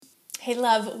Hey,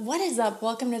 love, what is up?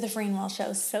 Welcome to the Free and Well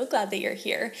Show. So glad that you're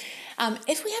here.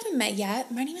 If we haven't met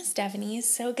yet, my name is Devaney.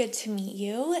 So good to meet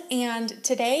you. And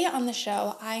today on the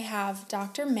show, I have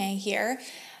Dr. May here.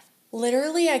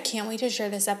 Literally, I can't wait to share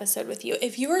this episode with you.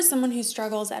 If you are someone who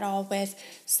struggles at all with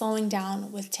slowing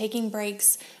down, with taking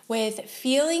breaks, with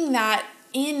feeling that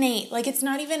innate, like it's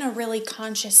not even a really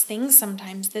conscious thing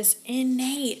sometimes, this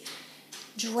innate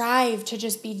drive to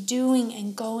just be doing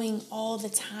and going all the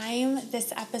time,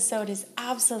 this episode is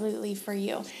absolutely for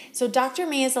you. So Dr.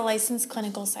 May is a licensed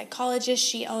clinical psychologist.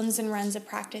 She owns and runs a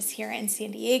practice here in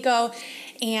San Diego,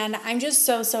 and I'm just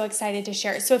so excited to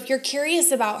share it. So if you're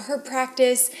curious about her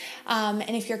practice,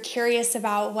 and if you're curious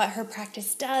about what her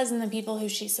practice does and the people who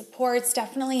she supports,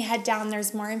 definitely head down.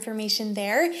 There's more information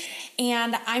there.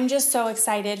 And I'm just so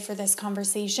excited for this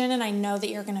conversation, and I know that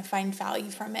you're going to find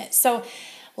value from it. So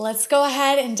let's go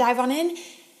ahead and dive on in.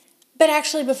 But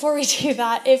actually, before we do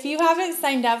that, if you haven't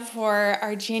signed up for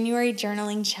our January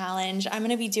journaling challenge, I'm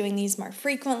going to be doing these more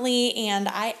frequently. And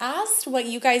I asked what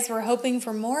you guys were hoping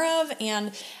for more of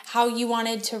and how you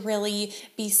wanted to really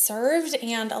be served.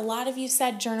 And a lot of you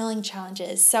said journaling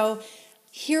challenges. So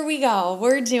here we go.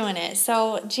 We're doing it.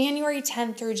 So January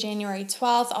 10th through January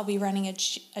 12th, I'll be running a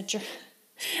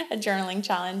journaling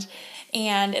challenge,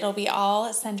 and it'll be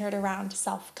all centered around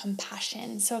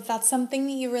self-compassion. So if that's something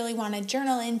that you really want to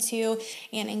journal into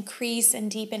and increase and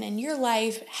deepen in your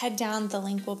life, head down. The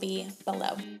link will be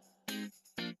below.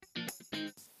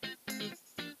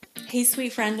 Hey,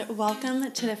 sweet friend,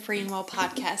 welcome to the Free and Well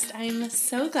podcast. I'm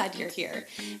so glad you're here.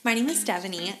 My name is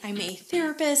Devaney. I'm a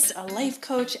therapist, a life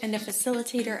coach, and a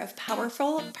facilitator of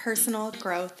powerful personal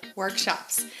growth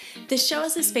workshops. This show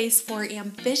is a space for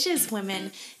ambitious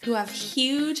women who have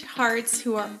huge hearts,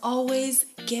 who are always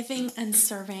giving and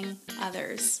serving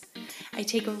others. I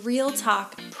take a real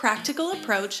talk, practical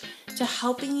approach to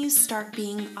helping you start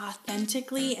being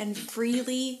authentically and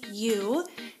freely you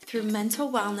through mental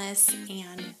wellness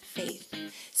and faith.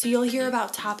 So you'll hear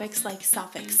about topics like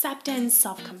self-acceptance,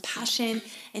 self-compassion,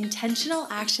 intentional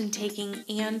action taking,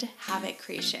 and habit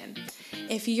creation.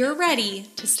 If you're ready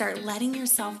to start letting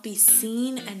yourself be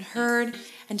seen and heard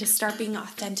and to start being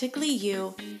authentically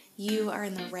you, you are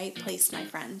in the right place, my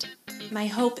friend. My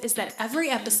hope is that every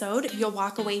episode you'll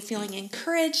walk away feeling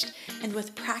encouraged and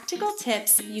with practical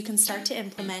tips you can start to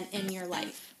implement in your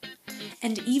life.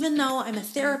 And even though I'm a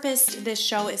therapist, this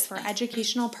show is for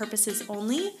educational purposes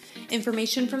only.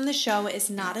 Information from the show is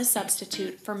not a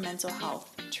substitute for mental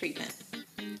health treatment.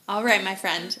 All right, my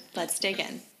friend, let's dig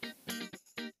in.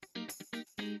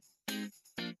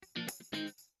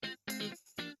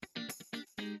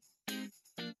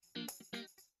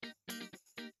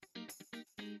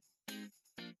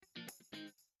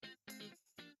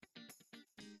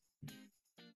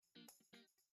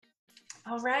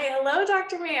 All right. Hello,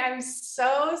 Dr. May. I'm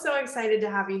so excited to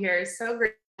have you here. So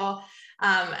grateful.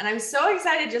 And I'm so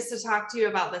excited just to talk to you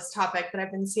about this topic that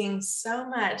I've been seeing so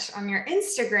much on your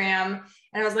Instagram.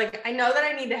 And I was like, I know that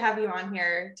I need to have you on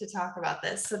here to talk about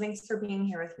this. So thanks for being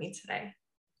here with me today.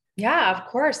 Yeah, of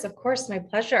course, my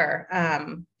pleasure.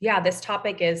 This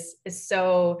topic is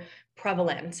so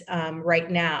prevalent right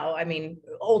now. I mean,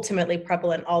 ultimately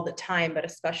prevalent all the time, but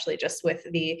especially just with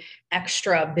the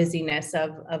extra busyness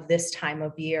of this time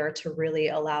of year, to really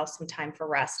allow some time for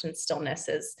rest and stillness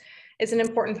is an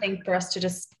important thing for us to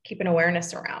just keep an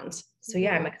awareness around. So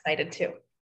yeah, I'm excited too.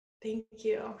 Thank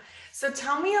you. So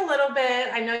tell me a little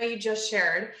bit, I know you just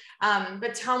shared,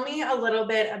 but tell me a little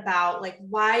bit about like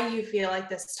why you feel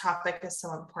like this topic is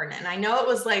so important. And I know it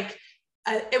was like,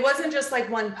 it wasn't just like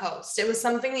one post. It was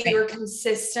something that you were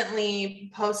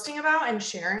consistently posting about and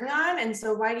sharing on. And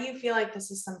so why do you feel like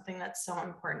this is something that's so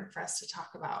important for us to talk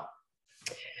about?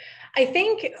 I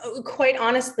think, quite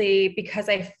honestly, because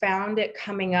I found it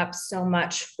coming up so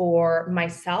much for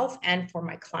myself and for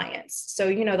my clients. So,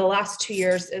 the last 2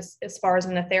 years, as far as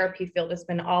in the therapy field, has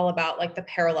been all about like the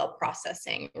parallel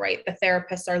processing, right? The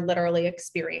therapists are literally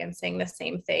experiencing the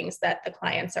same things that the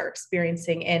clients are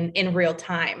experiencing in real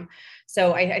time.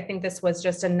 So I think this was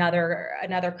just another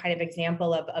kind of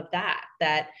example of that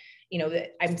that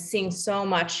I'm seeing so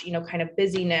much, kind of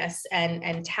busyness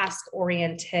and task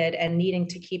oriented and needing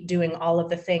to keep doing all of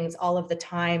the things all of the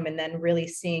time. And then really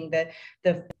seeing the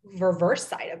reverse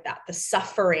side of that, the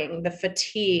suffering, the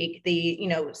fatigue, the,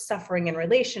 suffering in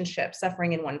relationships,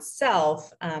 suffering in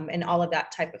oneself, and all of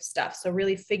that type of stuff. So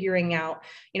really figuring out,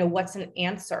 what's an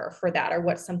answer for that, or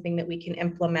what's something that we can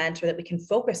implement or that we can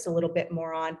focus a little bit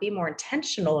more on, be more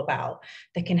intentional about,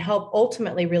 that can help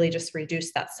ultimately really just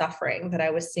reduce that suffering that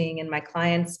I was seeing in my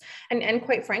clients and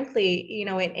quite frankly, you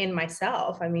know, in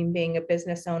myself. I mean, being a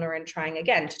business owner and trying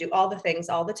again to do all the things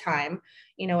all the time,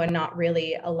 you know, and not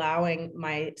really allowing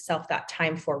myself that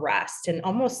time for rest, and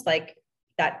almost like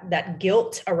that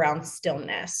guilt around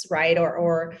stillness, right?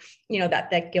 Or you know,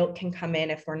 that guilt can come in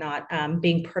if we're not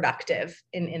being productive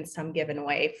in some given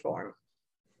way form.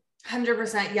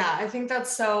 100%. Yeah, I think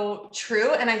that's so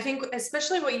true. And I think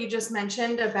especially what you just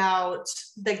mentioned about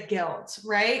the guilt,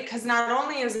 right? Because not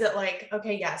only is it like,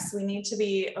 okay, yes, we need to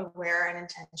be aware and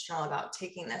intentional about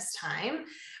taking this time,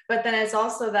 but then it's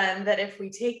also then that if we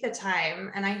take the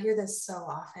time, and I hear this so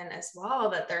often as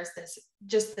well, that there's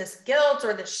this guilt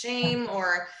or the shame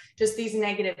or just these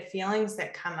negative feelings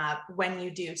that come up when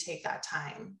you do take that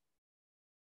time.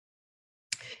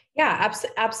 Yeah,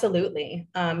 absolutely.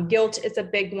 Guilt is a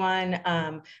big one.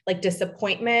 Like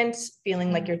disappointment,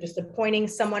 feeling like you're disappointing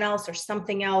someone else or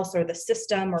something else, or the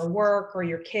system or work or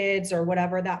your kids or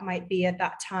whatever that might be at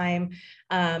that time.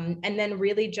 And then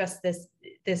really just this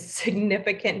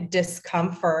significant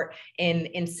discomfort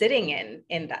in sitting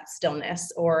in that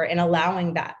stillness or in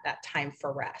allowing that time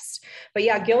for rest. But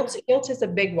yeah, guilt is a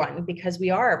big one because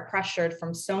we are pressured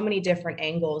from so many different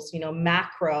angles, you know,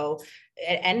 macro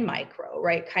and micro,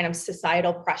 right? Kind of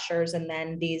societal pressures, and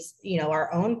then these, you know,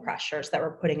 our own pressures that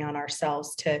we're putting on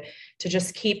ourselves to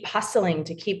just keep hustling,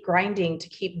 to keep grinding, to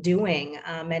keep doing,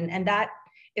 and that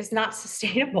is not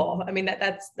sustainable. I mean,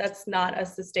 that's not a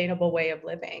sustainable way of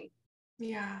living.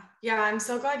 Yeah. I'm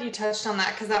so glad you touched on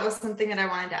that, because that was something that I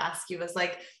wanted to ask you, was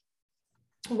like,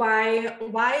 why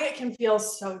it can feel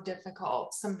so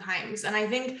difficult sometimes. And I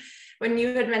think when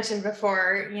you had mentioned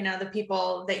before, you know, the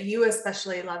people that you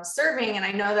especially love serving, and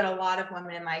I know that a lot of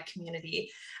women in my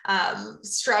community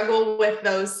struggle with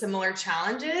those similar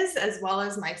challenges, as well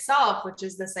as myself, which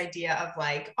is this idea of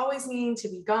like always needing to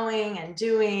be going and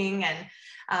doing,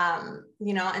 and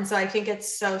you know, and so I think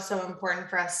it's so important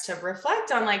for us to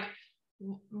reflect on like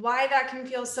why that can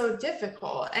feel so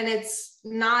difficult. And it's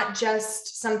not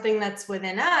just something that's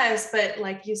within us, but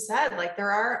like you said, like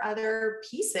there are other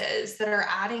pieces that are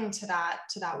adding to that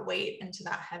weight and to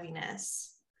that heaviness.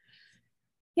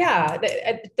 Yeah,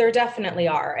 there definitely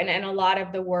are. And a lot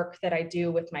of the work that I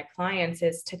do with my clients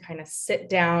is to kind of sit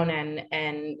down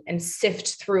and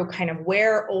sift through kind of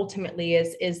where ultimately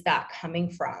is that coming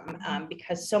from.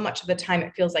 Because so much of the time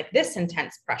it feels like this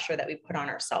intense pressure that we put on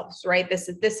ourselves, right? This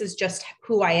is just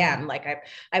who I am. Like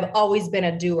I've always been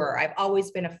a doer. I've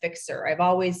always been a fixer. I've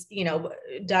always, you know,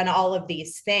 done all of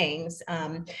these things.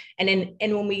 And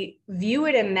when we view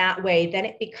it in that way, then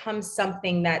it becomes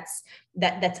something that's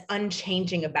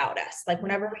unchanging about us. Like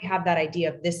whenever we have that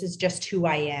idea of this is just who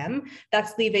I am,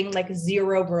 that's leaving like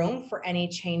zero room for any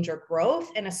change or growth.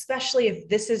 And especially if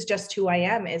this is just who I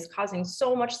am is causing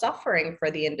so much suffering for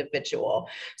the individual.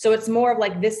 So it's more of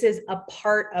like, this is a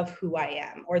part of who I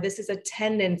am, or this is a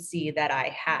tendency that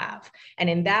I have.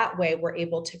 And in that way, we're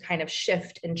able to kind of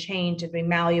shift and change and be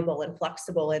malleable and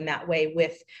flexible in that way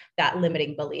with that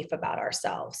limiting belief about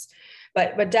ourselves.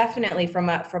 But definitely from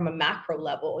a macro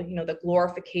level, you know, the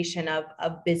glorification of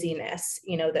busyness,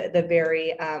 you know, the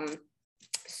very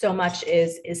so much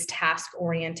is task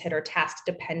oriented or task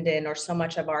dependent, or so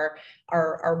much of our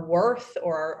worth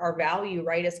or our value,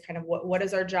 right, is kind of what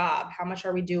is our job, how much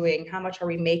are we doing, how much are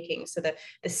we making. So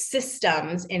the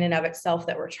systems in and of itself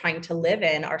that we're trying to live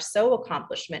in are so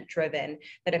accomplishment driven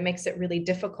that it makes it really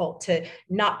difficult to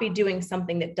not be doing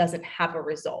something that doesn't have a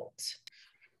result.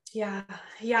 Yeah.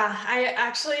 I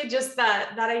actually just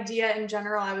that idea in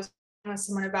general, I was talking with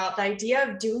someone about the idea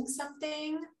of doing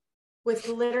something with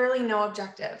literally no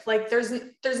objective. Like there's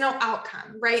no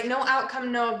outcome, right? No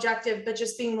outcome, no objective, but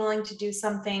just being willing to do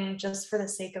something just for the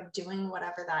sake of doing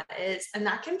whatever that is. And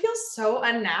that can feel so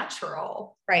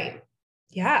unnatural. Right.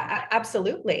 Yeah,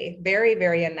 absolutely. Very,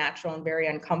 very unnatural and very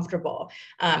uncomfortable.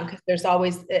 Because there's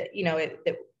always, you know,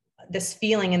 this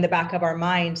feeling in the back of our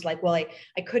mind, like, well,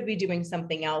 I could be doing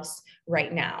something else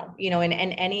right now, you know, and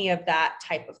any of that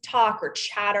type of talk or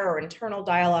chatter or internal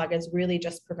dialogue is really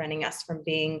just preventing us from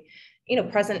being, you know,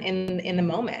 present in the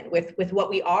moment with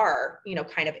what we are, you know,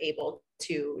 kind of able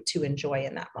to enjoy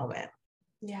in that moment.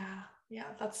 Yeah,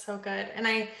 that's so good. And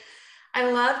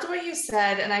I loved what you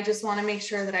said, and I just want to make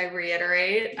sure that I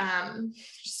reiterate,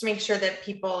 just to make sure that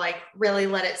people like really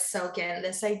let it soak in,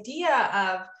 this idea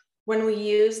of when we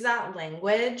use that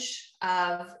language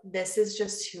of this is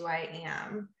just who I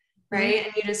am, right? Mm-hmm.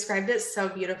 And you described it so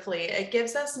beautifully. It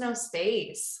gives us no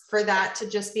space for that to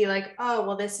just be like, oh,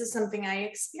 well, this is something I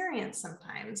experience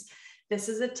sometimes. This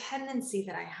is a tendency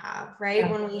that I have, right?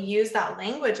 Yeah. When we use that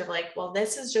language of like, well,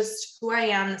 this is just who I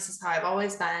am. This is how I've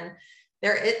always been.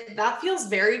 that feels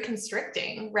very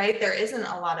constricting, right? There isn't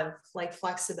a lot of like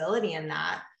flexibility in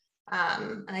that.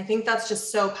 And I think that's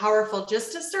just so powerful,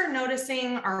 just to start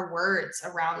noticing our words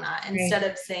around that, instead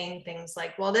of saying things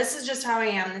like, well, this is just how I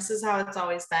am, this is how it's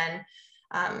always been.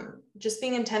 Just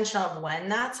being intentional of when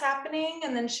that's happening,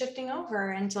 and then shifting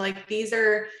over into like, these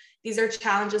are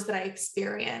challenges that I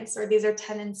experience, or these are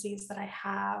tendencies that I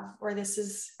have, or this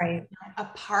is a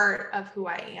part of who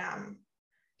I am.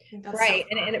 Right.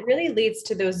 And it really leads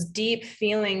to those deep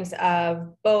feelings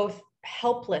of both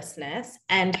helplessness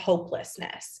and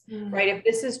hopelessness, right? If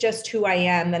this is just who I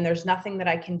am, then there's nothing that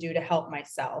I can do to help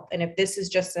myself. And if this is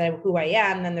just who I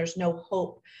am, then there's no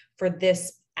hope for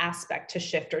this aspect to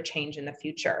shift or change in the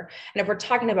future. And if we're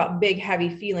talking about big,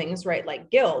 heavy feelings, right,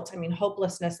 like guilt, I mean,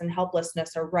 hopelessness and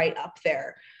helplessness are right up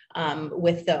there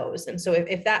with those. And so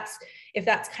if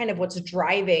that's kind of what's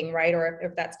driving, right, or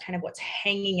if that's kind of what's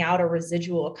hanging out, a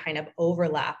residual kind of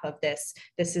overlap of this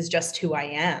is just who I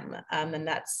am, then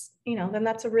that's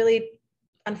a really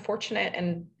unfortunate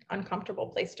and uncomfortable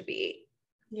place to be.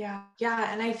 Yeah.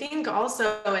 And I think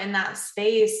also in that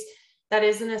space, that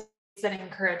isn't a space that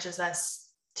encourages us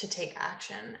to take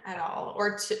action at all,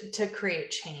 or to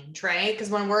create change, right? Because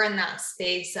when we're in that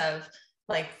space of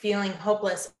like feeling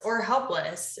hopeless or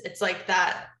helpless, it's like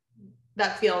that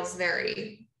feels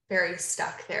very, very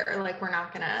stuck there. Like we're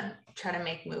not going to try to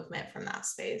make movement from that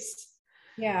space.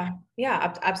 Yeah,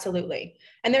 absolutely.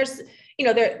 And there's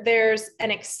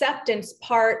an acceptance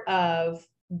part of,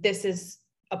 this is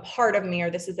a part of me, or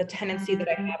this is a tendency that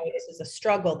I have, or this is a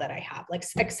struggle that I have. Like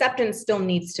acceptance still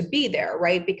needs to be there,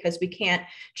 right? Because we can't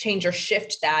change or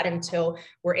shift that until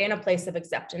we're in a place of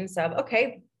acceptance of,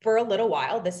 okay, for a little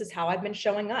while, this is how I've been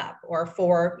showing up. Or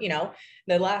for,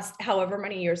 the last however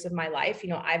many years of my life,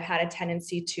 I've had a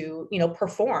tendency to,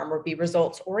 perform or be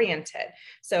results oriented.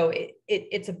 So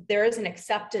there is an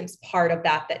acceptance part of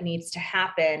that needs to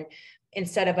happen,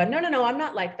 instead of no, I'm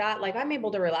not like that. Like I'm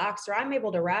able to relax, or I'm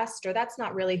able to rest, or that's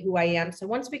not really who I am. So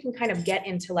once we can kind of get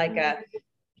into like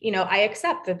I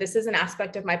accept that this is an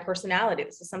aspect of my personality.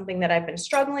 This is something that I've been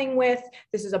struggling with.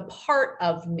 This is a part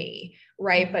of me,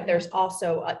 right? But there's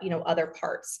also, other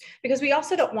parts, because we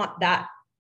also don't want that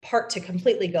part to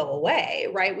completely go away,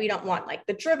 right? We don't want like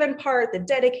the driven part, the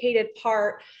dedicated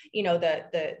part,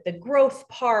 the growth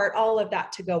part, all of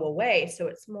that to go away. So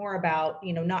it's more about,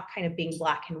 not kind of being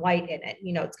black and white in it.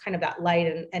 It's kind of that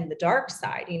light and the dark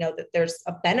side, that there's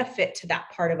a benefit to that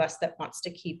part of us that wants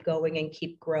to keep going and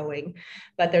keep growing.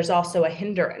 But there's also a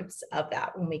hindrance of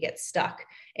that when we get stuck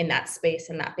in that space,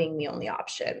 and that being the only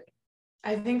option.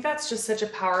 I think that's just such a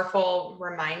powerful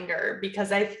reminder,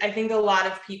 because I think a lot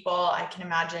of people, I can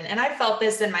imagine, and I felt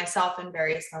this in myself in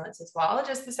various moments as well,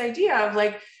 just this idea of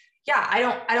like, yeah,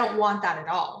 I don't want that at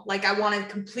all. Like I want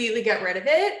to completely get rid of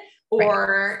it,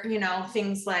 or,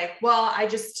 things like, well, I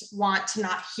just want to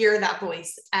not hear that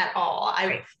voice at all.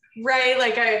 And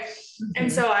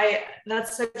so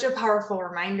that's such a powerful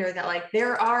reminder that like,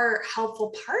 there are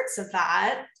helpful parts of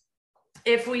that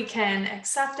if we can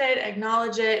accept it,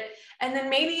 acknowledge it. And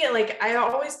then maybe like, I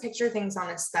always picture things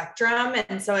on a spectrum.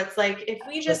 And so it's like, if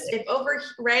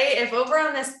over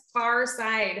on this far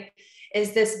side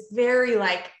is this very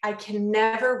like, I can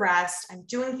never rest, I'm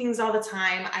doing things all the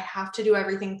time, I have to do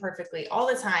everything perfectly all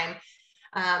the time.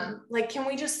 Like, can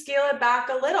we just scale it back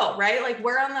a little, right? Like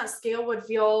where on that scale would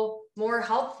feel more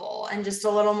helpful and just a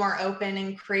little more open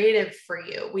and creative for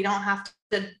you? We don't have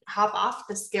to hop off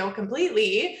the scale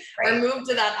completely or move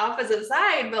to that opposite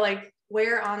side, but like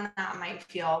where on that might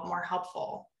feel more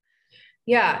helpful.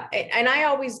 Yeah. And I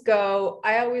always go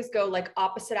like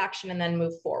opposite action and then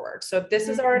move forward. So if this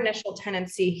is our initial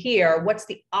tendency here, what's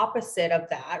the opposite of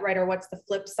that, right? Or what's the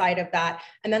flip side of that?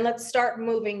 And then let's start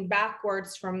moving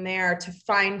backwards from there to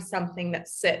find something that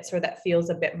sits or that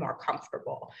feels a bit more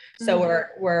comfortable. So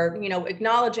we're,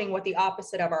 acknowledging what the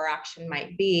opposite of our action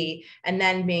might be, and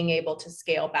then being able to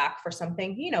scale back for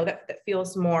something, that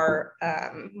feels more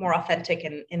authentic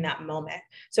in that moment.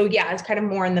 So yeah, it's kind of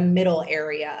more in the middle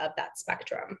area of that spectrum.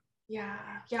 Yeah.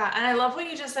 And I love what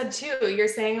you just said too. You're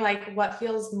saying like what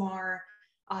feels more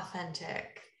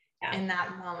authentic in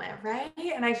that moment, right?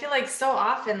 And I feel like so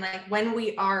often, like when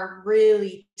we are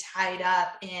really tied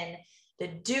up in the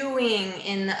doing,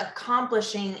 in the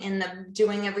accomplishing, in the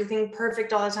doing everything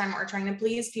perfect all the time, or trying to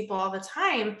please people all the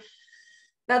time,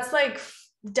 that's like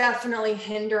definitely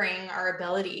hindering our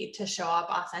ability to show up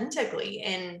authentically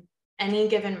in any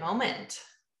given moment.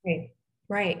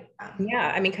 Right.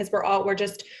 Yeah. I mean, because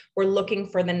we're looking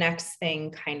for the next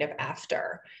thing kind of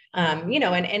after, and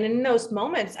in those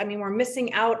moments, I mean, we're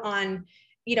missing out on,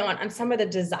 on some of the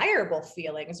desirable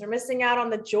feelings. We're missing out on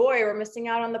the joy, we're missing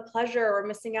out on the pleasure, we're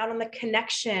missing out on the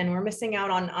connection, we're missing out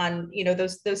on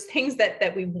those things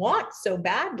that we want so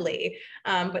badly.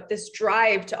 But this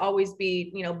drive to always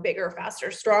be, bigger,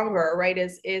 faster, stronger, right,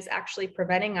 is actually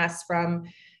preventing us from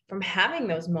having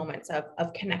those moments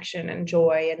of connection and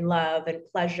joy and love and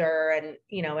pleasure and,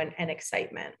 and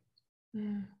excitement.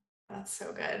 That's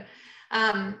so good.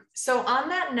 So on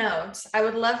that note, I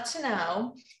would love to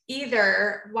know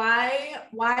either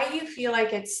why you feel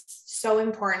like it's so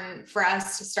important for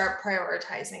us to start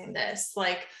prioritizing this,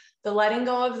 like the letting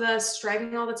go of the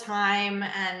striving all the time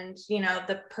and,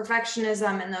 the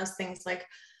perfectionism and those things. Like,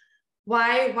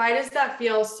 why does that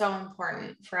feel so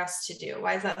important for us to do?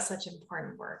 Why is that such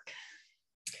important work?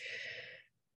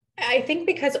 I think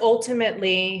because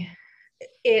ultimately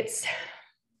it's,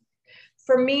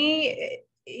 for me,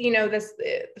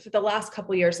 the last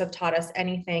couple of years have taught us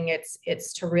anything.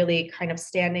 It's to really kind of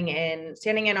standing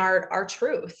in our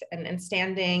truth and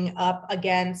standing up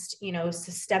against,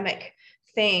 systemic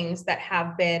things that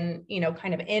have been,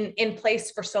 kind of in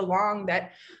place for so long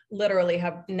that literally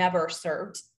have never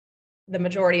served the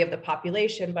majority of the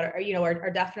population, but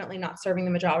are definitely not serving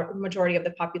the majority of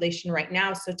the population right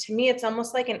now. So to me, it's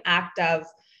almost like an act of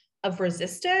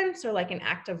resistance or like an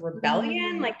act of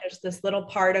rebellion. Like there's this little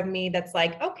part of me that's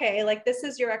like, okay, like this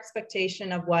is your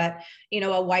expectation of what,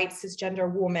 a white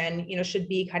cisgender woman, should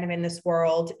be kind of in this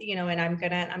world, and I'm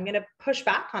going to push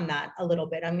back on that a little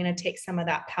bit. I'm going to take some of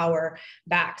that power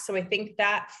back. So I think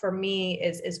that for me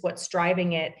is what's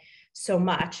driving it so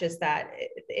much, is that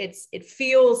it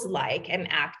feels like an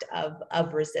act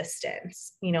of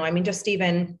resistance. Just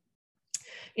even,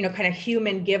 kind of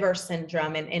human giver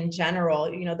syndrome and in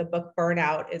general, the book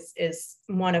Burnout is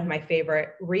one of my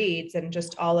favorite reads, and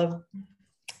just all of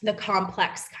the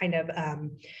complex kind of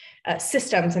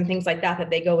systems and things like that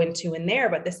they go into in there.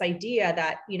 But this idea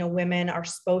that, women are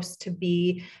supposed to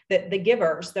be the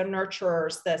givers, the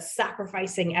nurturers, the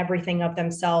sacrificing everything of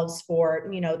themselves for,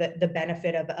 the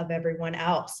benefit of everyone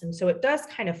else. And so it does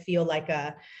kind of feel like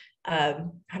I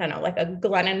don't know, like a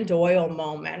Glennon Doyle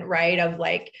moment, right? Of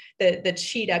like the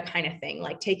cheetah kind of thing,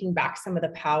 like taking back some of the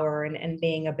power and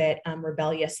being a bit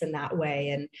rebellious in that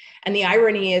way. And the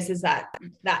irony is that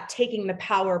taking the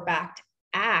power back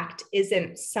act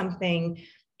isn't something,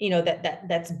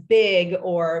 that's big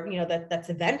or, that's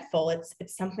eventful.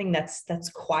 It's something that's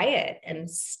quiet and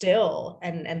still,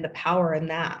 and the power in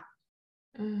that.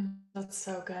 That's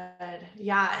so good.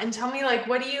 Yeah. And tell me, like,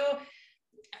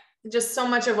 just so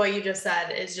much of what you just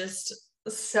said is just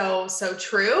so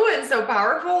true and so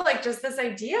powerful. Like just this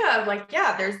idea of like,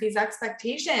 yeah, there's these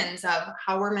expectations of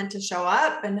how we're meant to show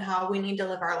up and how we need to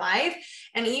live our life.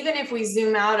 And even if we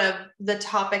zoom out of the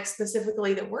topic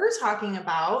specifically that we're talking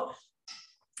about,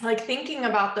 like thinking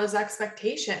about those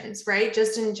expectations, right?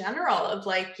 Just in general of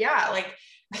like, yeah, like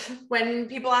when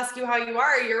people ask you how you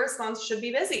are, your response should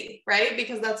be busy, right?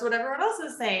 Because that's what everyone else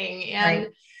is saying. And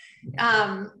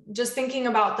just thinking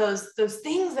about those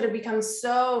things that have become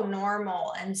so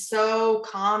normal and so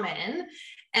common,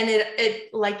 and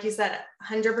it like you said,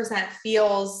 100%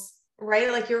 feels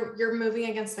right, like you're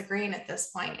moving against the grain at this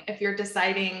point. If you're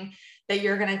deciding that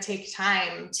you're going to take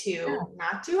time to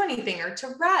not do anything, or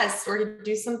to rest, or to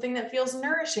do something that feels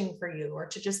nourishing for you, or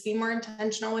to just be more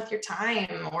intentional with your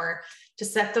time, or to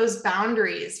set those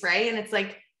boundaries, right? And it's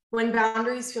like, when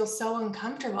boundaries feel so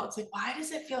uncomfortable, it's like, why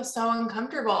does it feel so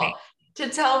uncomfortable to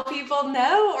tell people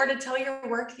no, or to tell your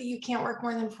work that you can't work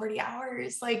more than 40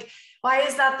 hours? Like, why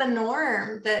is that the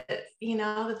norm, that,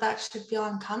 that should feel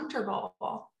uncomfortable?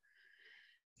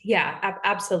 Yeah,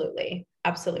 absolutely.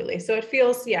 Absolutely. So it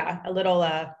feels, a little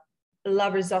la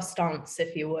resistance,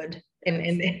 if you would,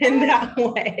 in that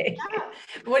way. Yeah.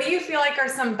 What do you feel like are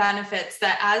some benefits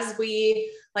that, as we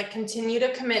like continue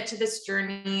to commit to this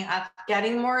journey of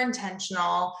getting more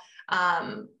intentional,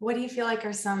 what do you feel like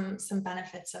are some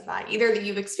benefits of that, either that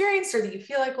you've experienced or that you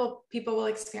feel like people will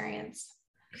experience?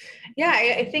 Yeah,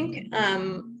 I think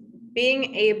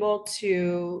being able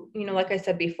to, like I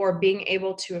said before, being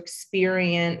able to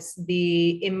experience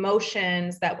the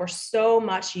emotions that we're so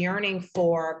much yearning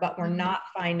for, but we're not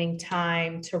finding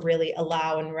time to really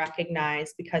allow and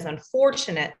recognize, because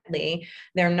unfortunately,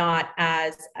 they're not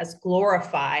as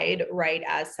glorified, right,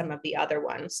 as some of the other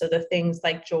ones. So the things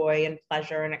like joy and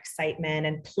pleasure and excitement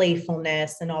and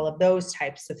playfulness and all of those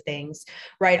types of things,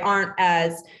 right, aren't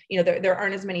as, there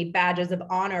aren't as many badges of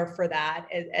honor for that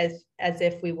as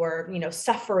if we were,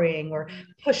 suffering or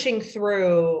pushing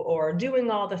through or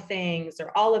doing all the things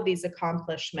or all of these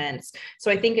accomplishments.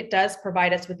 So I think it does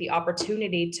provide us with the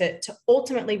opportunity to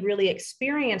ultimately really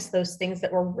experience those things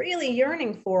that we're really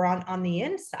yearning for on the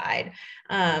inside.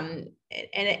 And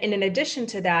in addition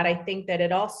to that, I think that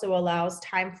it also allows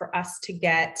time for us to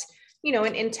get,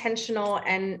 an intentional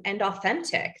and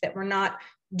authentic, that we're not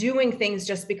doing things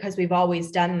just because we've always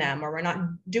done them, or we're not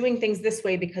doing things this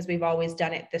way because we've always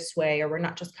done it this way, or we're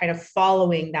not just kind of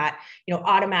following that,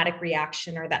 automatic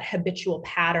reaction or that habitual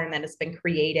pattern that has been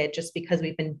created just because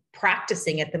we've been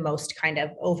practicing it the most kind of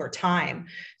over time.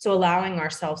 So allowing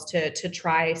ourselves to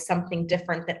try something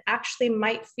different that actually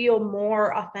might feel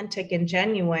more authentic and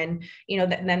genuine,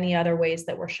 than the other ways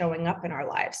that we're showing up in our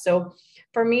lives. So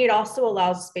for me, it also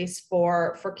allows space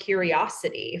for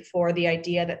curiosity, for the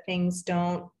idea that things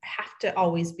don't have to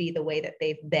always be the way that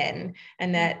they've been,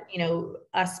 and that,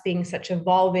 us being such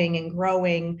evolving and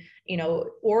growing,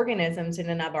 organisms in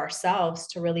and of ourselves,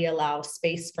 to really allow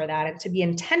space for that and to be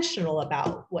intentional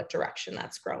about what direction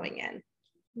that's growing in.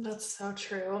 That's so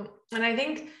true. And I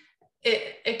think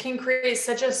it can create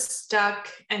such a stuck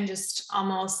and just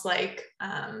almost like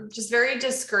just very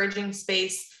discouraging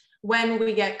space when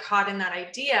we get caught in that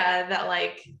idea that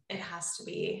like it has to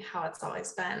be how it's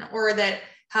always been, or that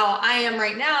how I am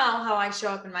right now, how I show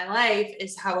up in my life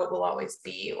is how it will always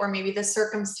be, or maybe the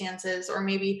circumstances, or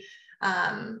maybe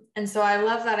and so I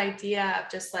love that idea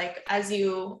of just like, as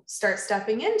you start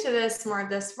stepping into this more of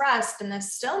this rest and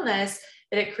this stillness,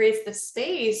 that it creates the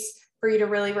space for you to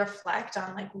really reflect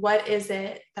on like, what is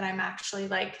it that I'm actually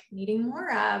like needing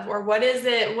more of, or what is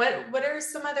it, what are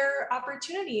some other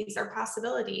opportunities or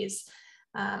possibilities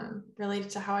related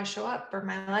to how I show up or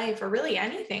my life, or really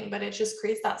anything, but it just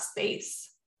creates that space.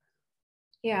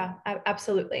 Yeah,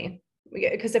 absolutely.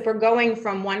 Because if we're going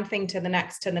from one thing to the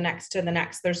next, to the next, to the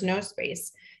next, there's no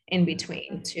space in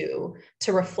between to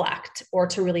reflect, or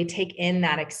to really take in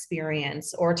that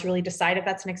experience, or to really decide if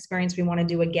that's an experience we want to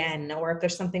do again, or if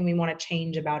there's something we want to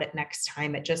change about it next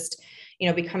time. It just,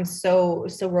 becomes so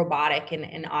robotic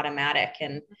and automatic.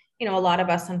 And, a lot of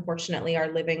us, unfortunately,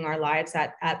 are living our lives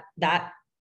at that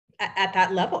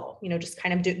level, just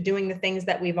kind of doing the things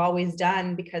that we've always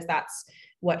done because that's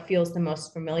what feels the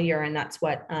most familiar. And that's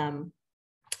what,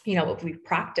 what we've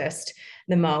practiced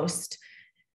the most.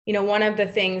 One of the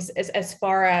things is, as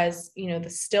far as, the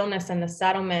stillness and the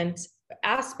settlement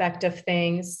aspect of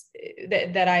things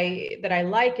that I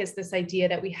like, is this idea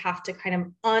that we have to kind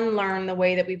of unlearn the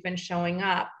way that we've been showing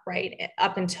up right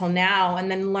up until now,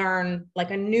 and then learn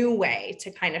like a new way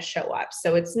to kind of show up.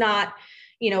 So it's not,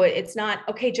 it's not,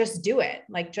 okay, just do it,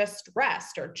 like just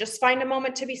rest, or just find a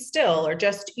moment to be still, or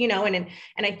just, and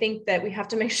I think that we have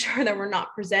to make sure that we're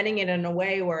not presenting it in a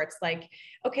way where it's like,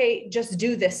 okay, just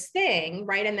do this thing,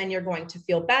 right? And then you're going to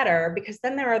feel better, because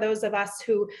then there are those of us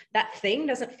who that thing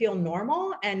doesn't feel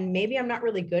normal, and maybe I'm not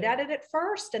really good at it at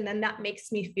first. And then that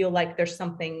makes me feel like there's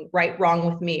something wrong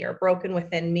with me, or broken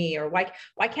within me, or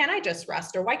why can't I just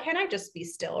rest? Or why can't I just be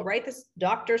still, right? This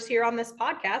doctor's here on this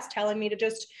podcast telling me to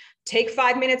just take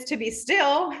 5 minutes to be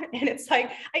still. And it's like,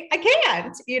 I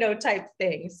can't, type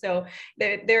thing. So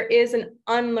there is an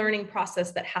unlearning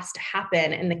process that has to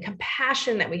happen. And the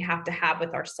compassion that we have to have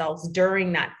with ourselves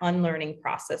during that unlearning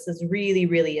process is really,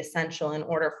 really essential in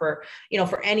order for,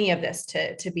 for any of this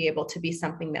to be able to be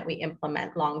something that we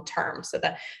implement long-term. So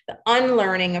the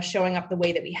unlearning of showing up the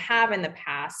way that we have in the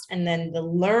past, and then the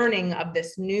learning of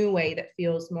this new way that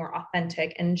feels more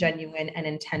authentic and genuine and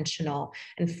intentional,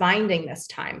 and finding this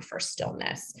time for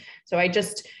stillness. So I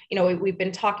just, we've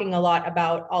been talking a lot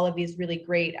about all of these really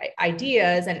great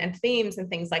ideas and themes and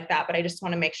things like that, but I just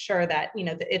want to make sure that,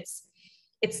 that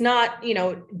it's not,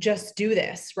 just do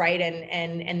this, right?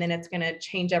 And then it's going to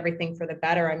change everything for the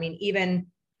better. I mean, even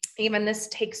this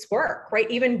takes work,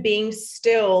 right? Even being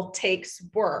still takes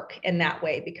work in that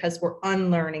way, because we're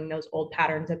unlearning those old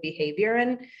patterns of behavior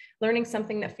and learning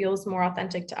something that feels more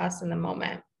authentic to us in the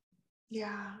moment.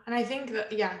 Yeah. And I think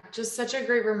that, just such a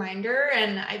great reminder.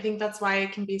 And I think that's why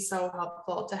it can be so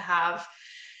helpful to have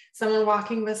someone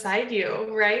walking beside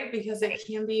you, right? Because it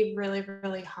can be really,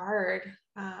 really hard.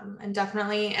 And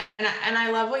definitely, and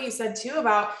I love what you said too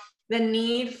about the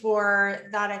need for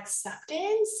that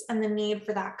acceptance and the need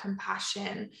for that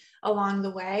compassion along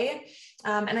the way.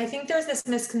 And I think there's this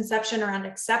misconception around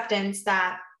acceptance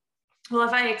that, well,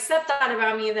 if I accept that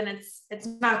about me, then it's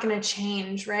not going to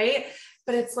change, right?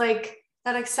 But it's like,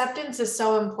 that acceptance is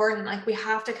so important. Like, we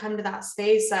have to come to that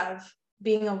space of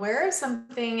being aware of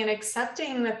something and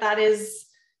accepting that is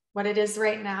what it is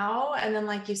right now. And then,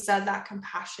 like you said, that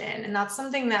compassion. And that's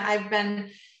something that I've been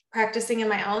practicing in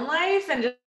my own life,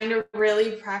 and to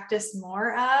really practice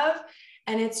more of.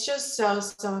 And it's just so,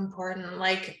 so important.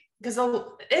 Like, because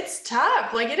it's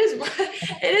tough. Like it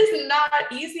is not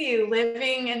easy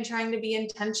living and trying to be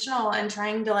intentional and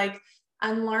trying to like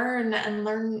unlearn and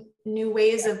learn new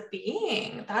ways of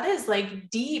being. That is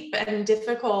like deep and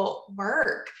difficult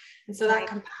work. And so that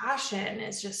compassion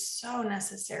is just so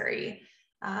necessary.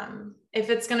 If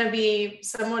it's going to be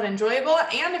somewhat enjoyable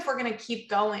and if we're going to keep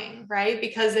going, right?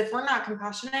 Because if we're not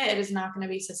compassionate, it is not going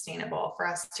to be sustainable for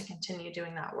us to continue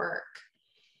doing that work.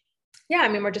 Yeah, I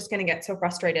mean, we're just going to get so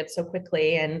frustrated so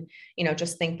quickly and,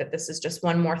 just think that this is just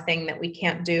one more thing that we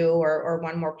can't do or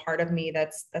one more part of me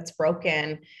that's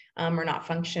broken or not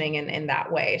functioning in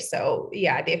that way. So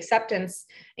yeah, the acceptance,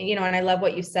 and I love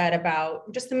what you said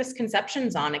about just the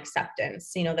misconceptions on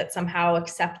acceptance, that somehow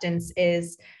acceptance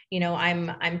is,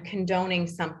 I'm condoning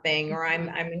something or I'm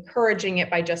encouraging it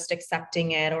by just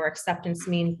accepting it, or acceptance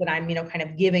means that I'm, kind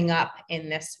of giving up in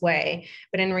this way.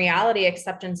 But in reality,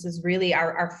 acceptance is really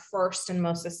our first and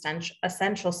most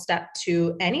essential step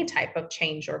to any type of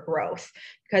change or growth,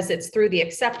 because it's through the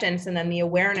acceptance and then the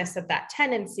awareness of that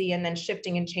tendency and then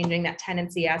shifting and changing that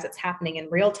tendency as it's happening in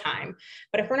real time.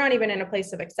 But if we're not even in a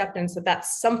place of acceptance that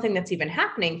that's something that's even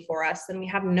happening for us, then we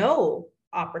have no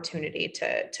opportunity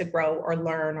to grow or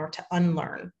learn or to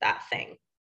unlearn that thing.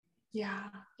 Yeah,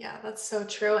 that's so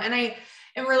true. And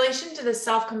in relation to the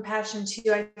self-compassion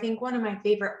too, I think one of my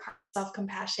favorite parts of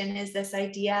self-compassion is this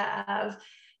idea of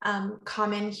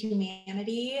common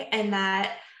humanity, and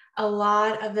that a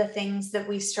lot of the things that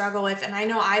we struggle with, and I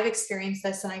know I've experienced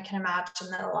this and I can imagine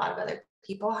that a lot of other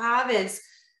people have, is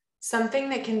something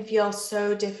that can feel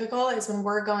so difficult is when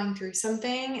we're going through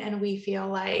something and we feel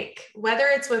like, whether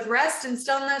it's with rest and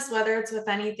stillness, whether it's with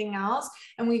anything else,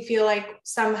 and we feel like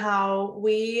somehow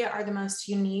we are the most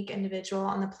unique individual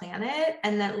on the planet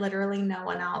and that literally no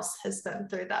one else has been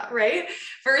through that, right?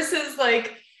 Versus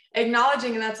like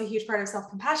acknowledging, and that's a huge part of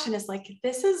self-compassion, is like,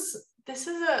 this is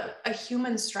a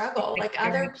human struggle. Like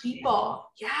other people,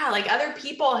 other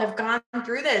people have gone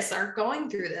through this, are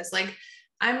going through this. Like,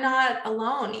 I'm not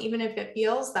alone, even if it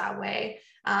feels that way.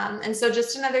 And so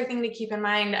just another thing to keep in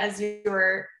mind as you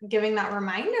were giving that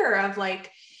reminder of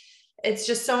like, it's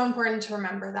just so important to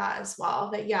remember that as well,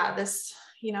 that this,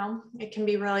 it can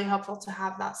be really helpful to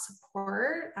have that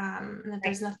support, and that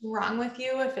there's nothing wrong with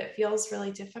you if it feels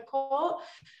really difficult,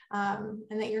 and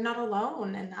that you're not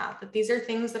alone in that these are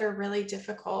things that are really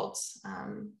difficult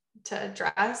to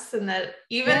address, and that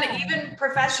even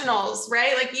professionals,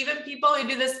 right? Like even people who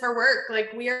do this for work,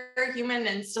 like we are human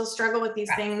and still struggle with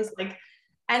these things. Like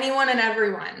anyone and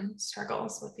everyone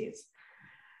struggles with these.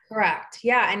 Correct.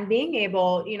 Yeah. And being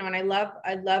able, and I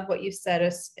love what you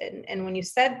said. And when you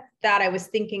said that, I was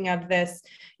thinking of this,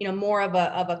 more of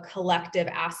a collective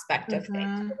aspect of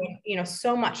things.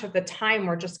 So much of the time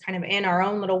we're just kind of in our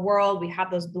own little world. We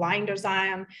have those blinders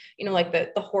on, like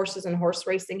the horses and horse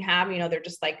racing have, they're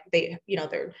just like, they're,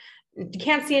 you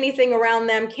can't see anything around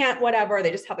them, can't whatever.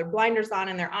 They just have their blinders on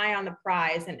and their eye on the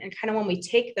prize. And kind of when we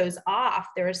take those off,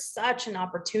 there is such an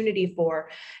opportunity for,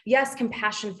 yes,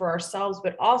 compassion for ourselves,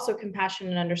 but also compassion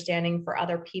and understanding for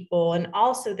other people. And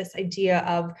also this idea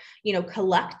of,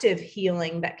 collective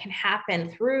healing that can happen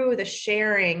through the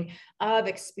sharing of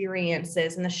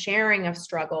experiences and the sharing of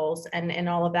struggles and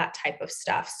all of that type of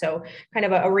stuff. So kind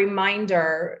of a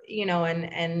reminder,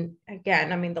 and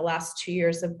again, I mean, the last 2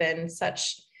 years have been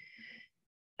such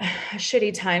a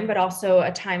shitty time, but also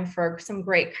a time for some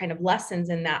great kind of lessons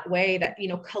in that way that,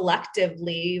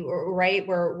 collectively, right,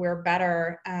 we're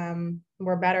better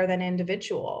than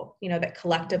individual, that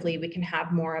collectively we can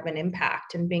have more of an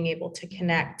impact, and being able to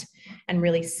connect and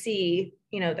really see,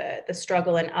 the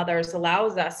struggle in others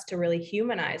allows us to really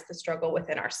humanize the struggle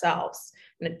within ourselves.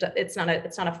 And it's not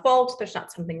a fault. There's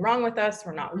not something wrong with us.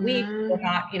 We're not weak. We're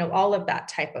not, all of that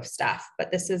type of stuff.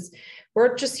 But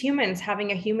we're just humans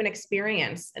having a human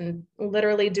experience and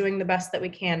literally doing the best that we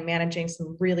can, managing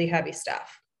some really heavy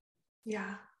stuff.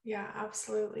 Yeah,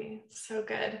 absolutely. So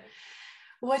good.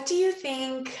 What do you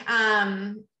think,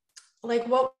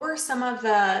 what were some of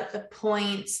the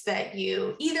points that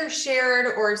you either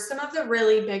shared, or some of the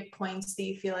really big points that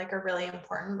you feel like are really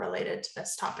important related to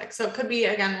this topic? So it could be,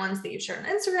 again, ones that you shared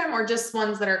on Instagram or just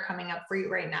ones that are coming up for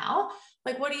you right now.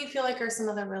 Like, what do you feel like are some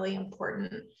of the really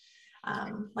important,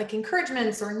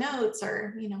 encouragements or notes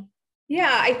or,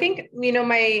 Yeah, I think,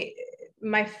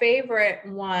 my favorite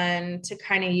one to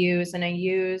kind of use, and I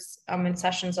use in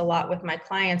sessions a lot with my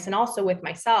clients and also with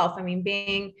myself. I mean,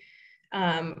 being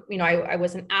I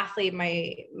was an athlete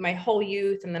my whole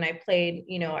youth. And then I played,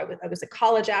 I was a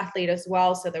college athlete as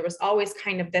well. So there was always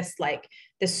kind of this, like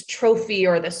this trophy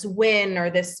or this win or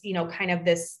this, kind of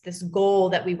this goal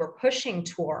that we were pushing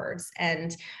towards.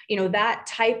 And, that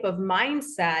type of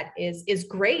mindset is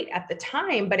great at the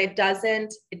time, but it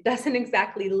doesn't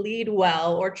exactly lead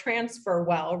well or transfer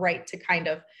well, right, to kind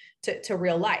of to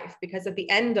real life, because at the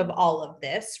end of all of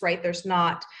this, right, there's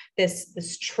not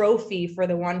this trophy for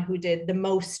the one who did the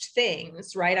most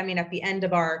things, right? I mean, at the end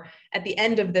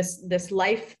of this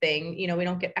life thing, we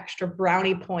don't get extra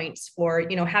brownie points for,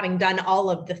 having done all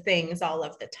of the things all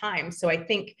of the time. So I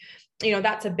think,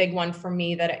 that's a big one for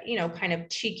me that, kind of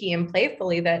cheeky and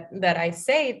playfully that I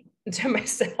say to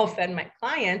myself and my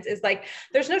clients is like,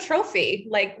 there's no trophy.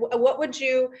 Like, what would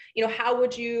you, how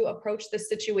would you approach this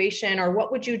situation? Or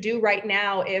what would you do right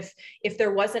now if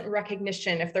there wasn't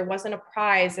recognition, if there wasn't a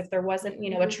prize, if there wasn't,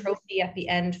 a trophy at the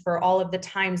end for all of the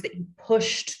times that you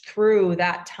pushed through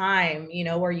that time,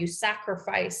 where you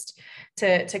sacrificed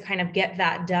to kind of get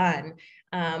that done?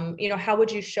 How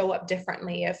would you show up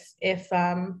differently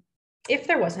if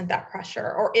there wasn't that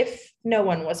pressure, or if no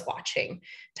one was watching,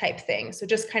 type thing? So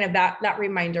just kind of that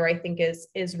reminder, I think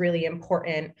is really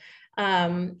important.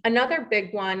 Another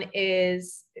big one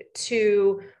is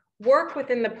to work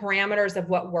within the parameters of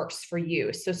what works for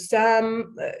you. So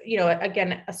some,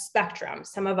 again, a spectrum.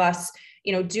 Some of us,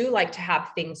 do like to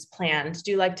have things planned,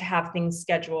 do like to have things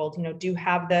scheduled, do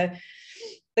have the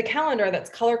calendar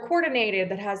that's color coordinated,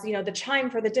 that has, the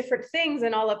chime for the different things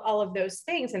and all of those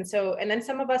things. And then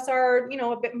some of us are,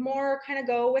 a bit more kind of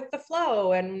go with the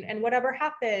flow and whatever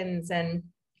happens and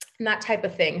that type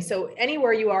of thing. So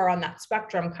anywhere you are on that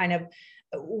spectrum, kind of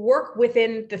work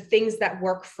within the things that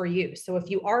work for you. So if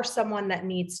you are someone that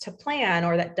needs to plan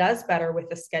or that does better with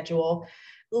the schedule,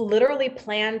 literally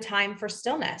plan time for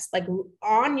stillness, like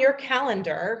on your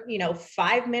calendar,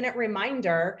 5-minute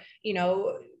reminder,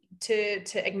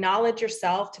 to acknowledge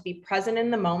yourself, to be present in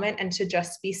the moment, and to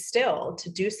just be still, to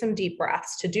do some deep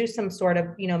breaths, to do some sort of,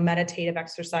 meditative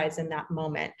exercise in that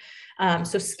moment.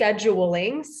 So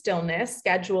scheduling stillness,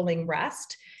 scheduling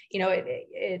rest,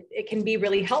 it can be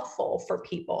really helpful for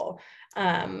people.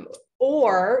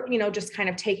 Or, just kind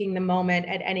of taking the moment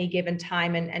at any given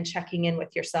time and checking in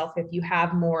with yourself if you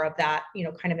have more of that,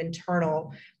 kind of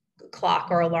internal clock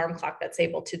or alarm clock that's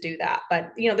able to do that.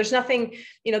 But, there's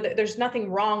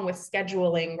nothing wrong with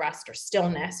scheduling rest or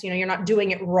stillness. You're not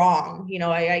doing it wrong.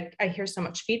 I hear so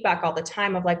much feedback all the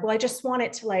time of like, well, I just want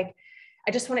it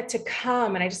to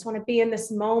come, and I just want to be in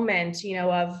this moment,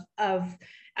 of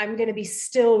I'm going to be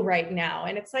still right now.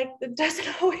 And it's like, it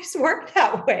doesn't always work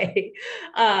that way.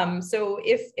 So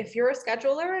if you're a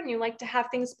scheduler and you like to have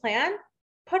things planned,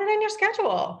 put it in your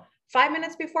schedule. 5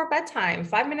 minutes before bedtime,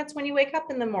 5 minutes when you wake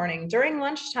up in the morning, during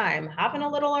lunchtime, having a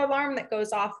little alarm that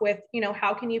goes off with,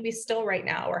 how can you be still right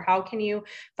now? Or how can you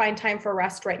find time for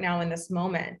rest right now in this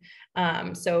moment?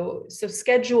 So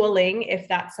scheduling, if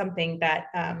that's something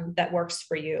that works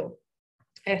for you,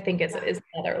 I think is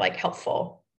another like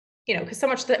helpful, because so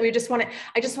much that I just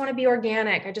want to be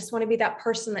organic. I just want to be that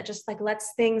person that just like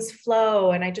lets things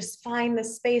flow. And I just find the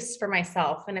space for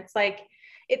myself. And it's like,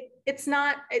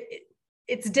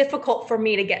 it's difficult for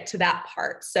me to get to that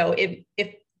part. So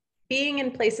if being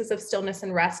in places of stillness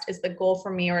and rest is the goal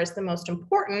for me, or is the most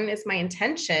important, is my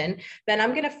intention, then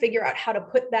I'm going to figure out how to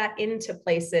put that into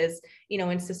places,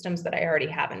 in systems that I already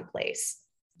have in place.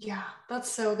 Yeah, that's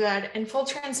so good. And full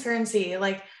transparency,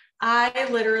 like I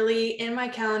literally in my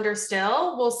calendar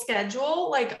still will schedule,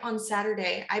 like on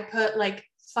Saturday, I put like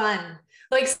fun.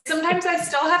 Like sometimes I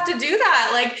still have to do that.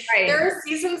 Like There are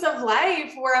seasons of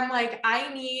life where I'm like,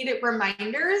 I need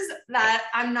reminders that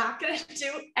I'm not going to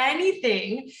do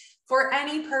anything for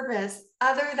any purpose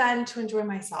other than to enjoy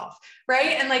myself.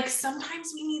 Right. And like,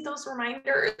 sometimes we need those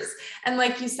reminders. And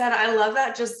like you said, I love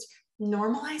that, just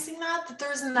normalizing that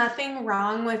there's nothing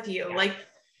wrong with you. Like,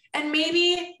 and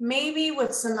maybe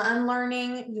with some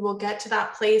unlearning, you will get to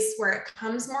that place where it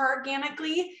comes more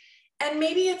organically. And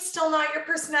maybe it's still not your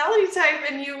personality type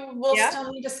and you will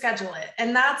still need to schedule it.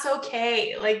 And that's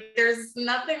okay. Like there's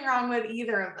nothing wrong with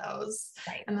either of those.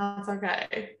 Right. And that's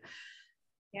okay.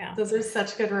 Yeah. Those are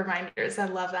such good reminders. I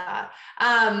love that.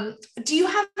 Do you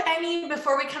have any,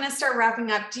 before we kind of start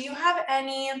wrapping up, do you have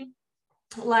any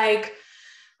like,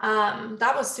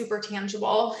 that was super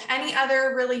tangible. Any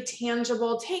other really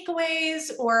tangible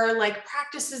takeaways or like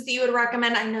practices that you would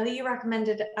recommend? I know that you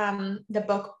recommended the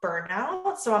book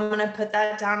Burnout, so I'm going to put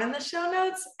that down in the show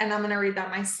notes and I'm going to read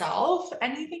that myself.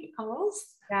 Anything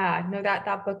else? Yeah, no,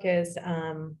 that book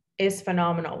is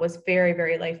phenomenal. Was very,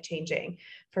 very life-changing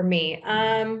for me.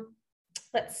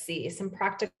 let's see, some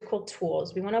practical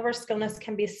tools. We went over stillness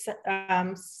can be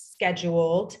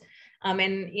scheduled.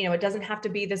 And, you know, it doesn't have to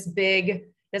be this big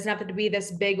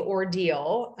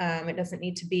ordeal. It doesn't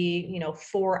need to be, you know,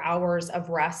 4 hours of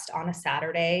rest on a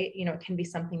Saturday. You know, it can be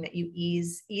something that you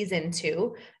ease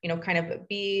into, you know, kind of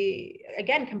be,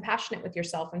 again, compassionate with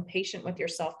yourself and patient with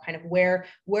yourself, kind of where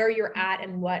you're at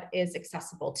and what is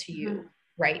accessible to you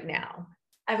right now.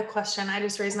 I have a question. I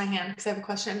just raised my hand because I have a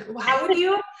question.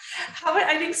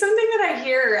 I think something that I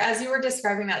hear as you were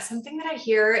describing that, something that I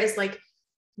hear is like,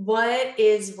 what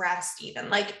is rest even?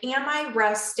 Like, am I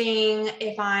resting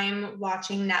if I'm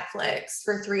watching Netflix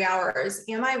for 3 hours?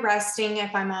 Am I resting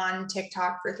if I'm on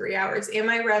TikTok for 3 hours? Am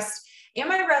I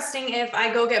resting if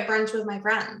I go get brunch with my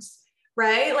friends?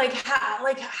 Right? Like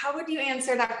how would you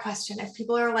answer that question if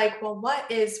people are like, well, what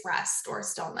is rest or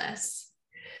stillness?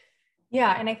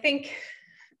 Yeah. And I think,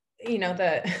 you know,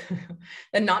 the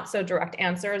not so direct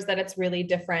answer is that it's really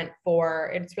different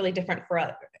for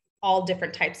all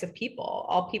different types of people.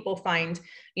 All people find,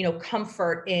 you know,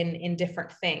 comfort in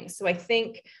different things. So I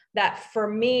think that for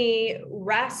me,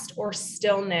 rest or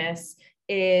stillness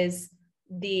is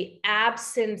the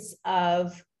absence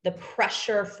of the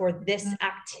pressure for this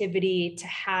activity to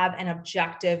have an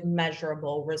objective,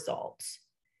 measurable result.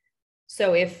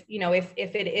 So if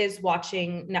it is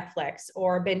watching Netflix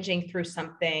or binging through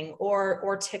something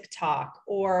or TikTok,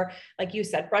 or like you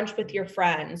said, brunch with your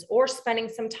friends, or spending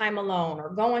some time alone,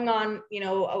 or going on, you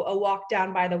know, a walk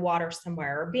down by the water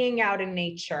somewhere, or being out in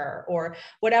nature, or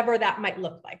whatever that might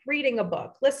look like, reading a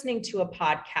book, listening to a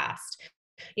podcast,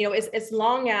 you know, as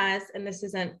long as, and this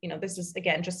isn't, you know, this is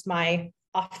again, just my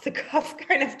off the cuff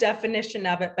kind of definition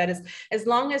of it, but as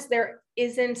long as there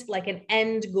isn't like an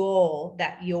end goal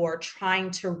that you're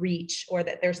trying to reach, or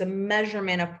that there's a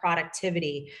measurement of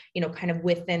productivity, you know, kind of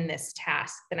within this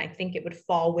task, then I think it would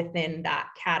fall within that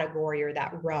category or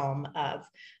that realm of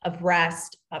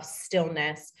rest, of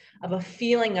stillness, of a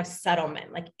feeling of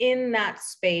settlement. Like in that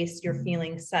space, you're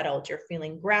feeling settled, you're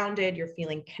feeling grounded, you're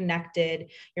feeling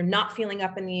connected, you're not feeling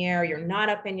up in the air, you're not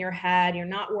up in your head, you're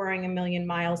not worrying a million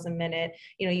miles a minute.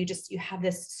 You know, you have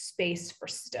this space for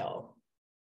still.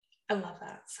 I love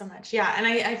that so much. Yeah. And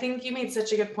I think you made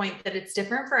such a good point that it's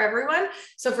different for everyone.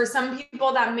 So for some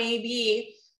people that may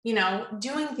be, you know,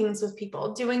 doing things with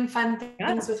people, doing fun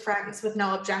things with friends with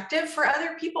no objective. For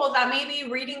other people that may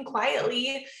be reading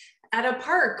quietly at a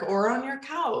park or on your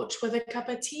couch with a cup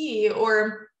of tea,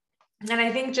 and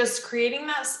I think just creating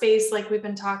that space, like we've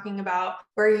been talking about,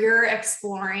 where you're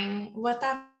exploring what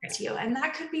that means to you. And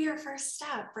that could be your first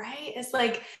step, right? It's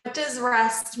like, what does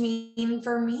rest mean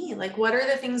for me? Like, what are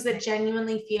the things that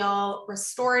genuinely feel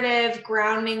restorative,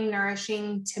 grounding,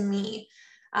 nourishing to me?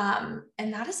 And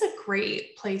that is a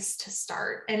great place to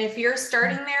start. And if you're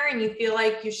starting there and you feel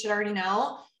like you should already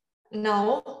know,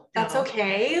 no, that's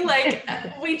okay. Like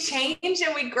we change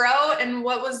and we grow, and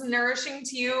what was nourishing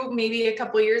to you maybe a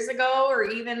couple years ago or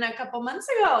even a couple months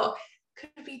ago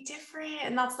could be different.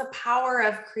 And that's the power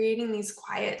of creating these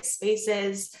quiet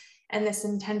spaces and this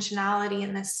intentionality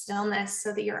and this stillness,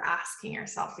 so that you're asking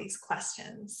yourself these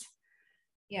questions.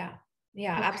 Yeah.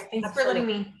 Yeah. Okay, thanks for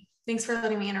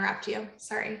letting me interrupt you.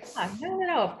 Sorry.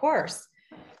 No, of course.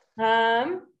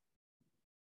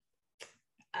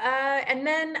 And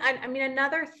then, I mean,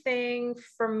 another thing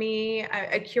for me,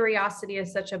 curiosity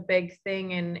is such a big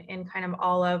thing in kind of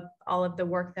all of the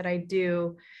work that I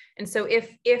do. And so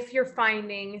if you're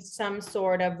finding some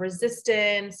sort of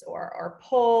resistance or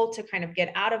pull to kind of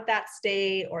get out of that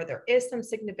state, or there is some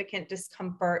significant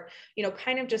discomfort, you know,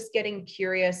 kind of just getting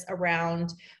curious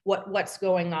around what's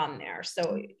going on there.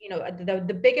 So, you know,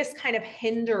 the biggest kind of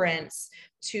hindrance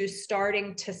to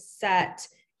starting to set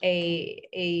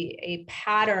a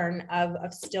pattern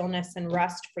of stillness and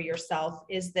rest for yourself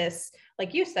is this,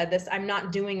 like you said, this, I'm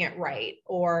not doing it right,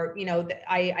 or, you know,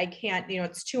 I can't, you know,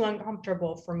 it's too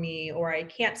uncomfortable for me, or I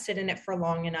can't sit in it for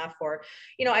long enough, or,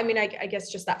 you know, I mean, I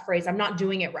guess just that phrase, I'm not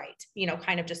doing it right, you know,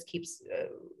 kind of just keeps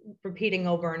repeating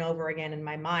over and over again in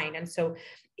my mind. And so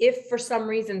if for some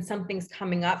reason something's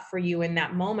coming up for you in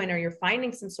that moment, or you're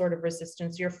finding some sort of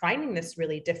resistance, you're finding this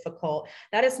really difficult,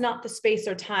 that is not the space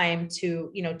or time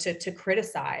to, you know, to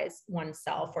criticize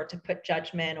oneself or to put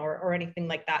judgment or anything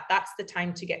like that. That's the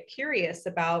time to get curious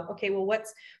about, okay, well,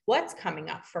 what's coming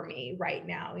up for me right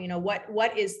now? You know,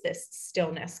 what is this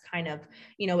stillness kind of,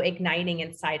 you know, igniting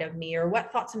inside of me, or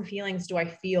what thoughts and feelings do I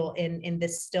feel in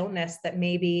this stillness that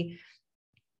maybe,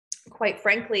 quite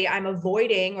frankly, I'm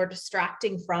avoiding or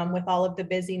distracting from with all of the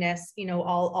busyness, you know,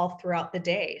 all throughout the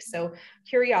day. So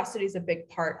curiosity is a big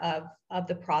part of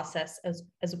the process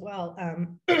as well.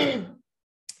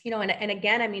 You know, and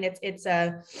again, I mean, it's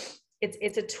a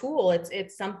it's a tool.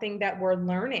 It's something that we're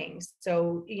learning.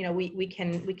 So, we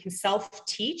can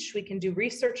self-teach, we can do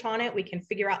research on it, we can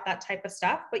figure out that type of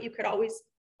stuff, but you could always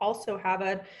also have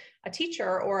a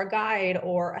teacher or a guide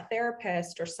or a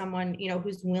therapist or someone,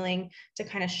 who's willing to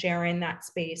kind of share in that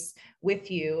space with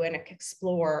you and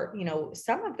explore,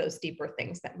 some of those deeper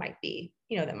things that might be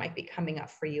coming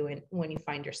up for you. And when you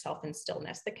find yourself in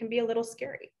stillness, that can be a little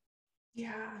scary.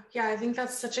 Yeah. I think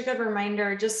that's such a good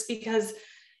reminder, just because,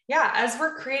 as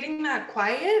we're creating that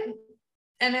quiet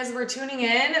and as we're tuning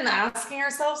in and asking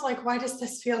ourselves, like, why does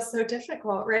this feel so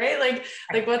difficult? Right. Like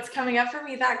what's coming up for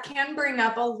me, that can bring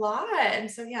up a lot. And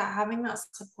so, having that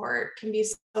support can be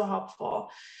so helpful.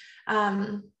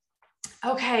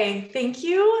 Okay. Thank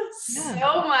you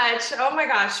so much. Oh my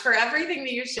gosh, for everything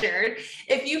that you shared.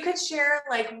 If you could share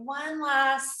like one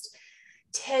last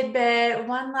tidbit,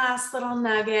 one last little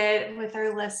nugget with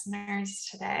our listeners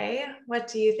today, what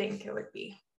do you think it would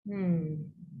be?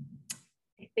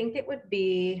 I think it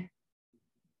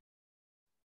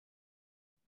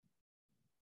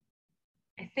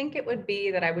would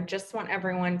be, that I would just want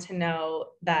everyone to know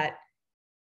that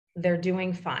they're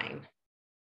doing fine.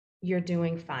 You're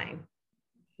doing fine.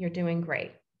 You're doing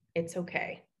great. It's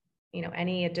okay.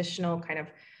 Any additional kind of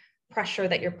pressure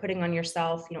that you're putting on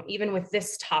yourself, even with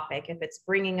this topic, if it's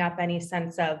bringing up any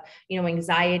sense of,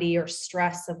 anxiety or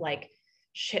stress of like,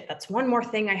 shit, that's one more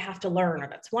thing I have to learn, or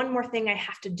that's one more thing I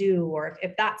have to do, or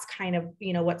if that's kind of,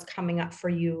 what's coming up for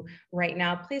you right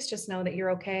now, please just know that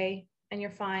you're okay and you're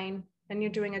fine and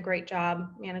you're doing a great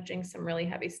job managing some really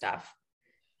heavy stuff.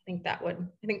 I think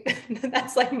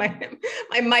that's like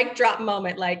my mic drop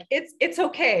moment. Like it's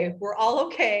okay. We're all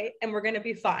okay. And we're going to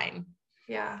be fine.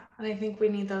 Yeah. And I think we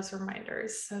need those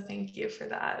reminders. So thank you for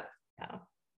that. Yeah.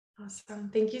 Awesome.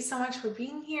 Thank you so much for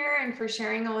being here and for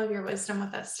sharing all of your wisdom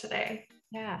with us today.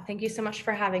 Yeah. Thank you so much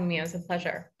for having me. It was a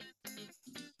pleasure.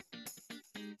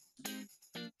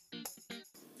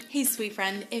 Hey, sweet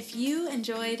friend, if you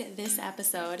enjoyed this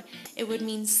episode, it would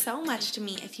mean so much to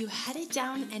me if you headed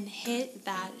down and hit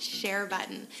that share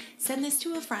button. Send this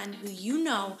to a friend who you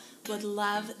know would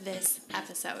love this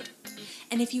episode.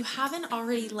 And if you haven't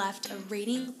already left a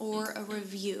rating or a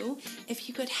review, if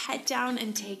you could head down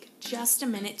and take just a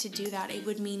minute to do that, it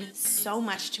would mean so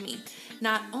much to me.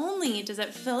 Not only does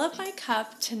it fill up my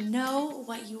cup to know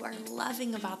what you are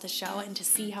loving about the show and to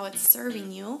see how it's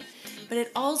serving you, but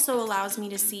it also allows me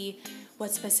to see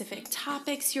what specific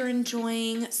topics you're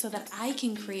enjoying so that I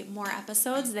can create more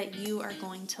episodes that you are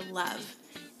going to love.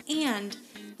 And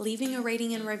leaving a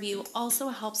rating and review also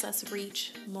helps us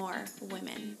reach more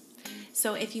women.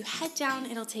 So if you head down,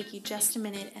 it'll take you just a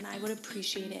minute and I would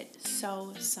appreciate it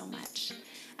so, so much.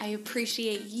 I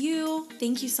appreciate you.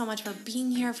 Thank you so much for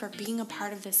being here, for being a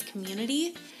part of this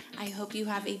community. I hope you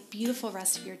have a beautiful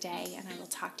rest of your day and I will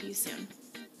talk to you soon.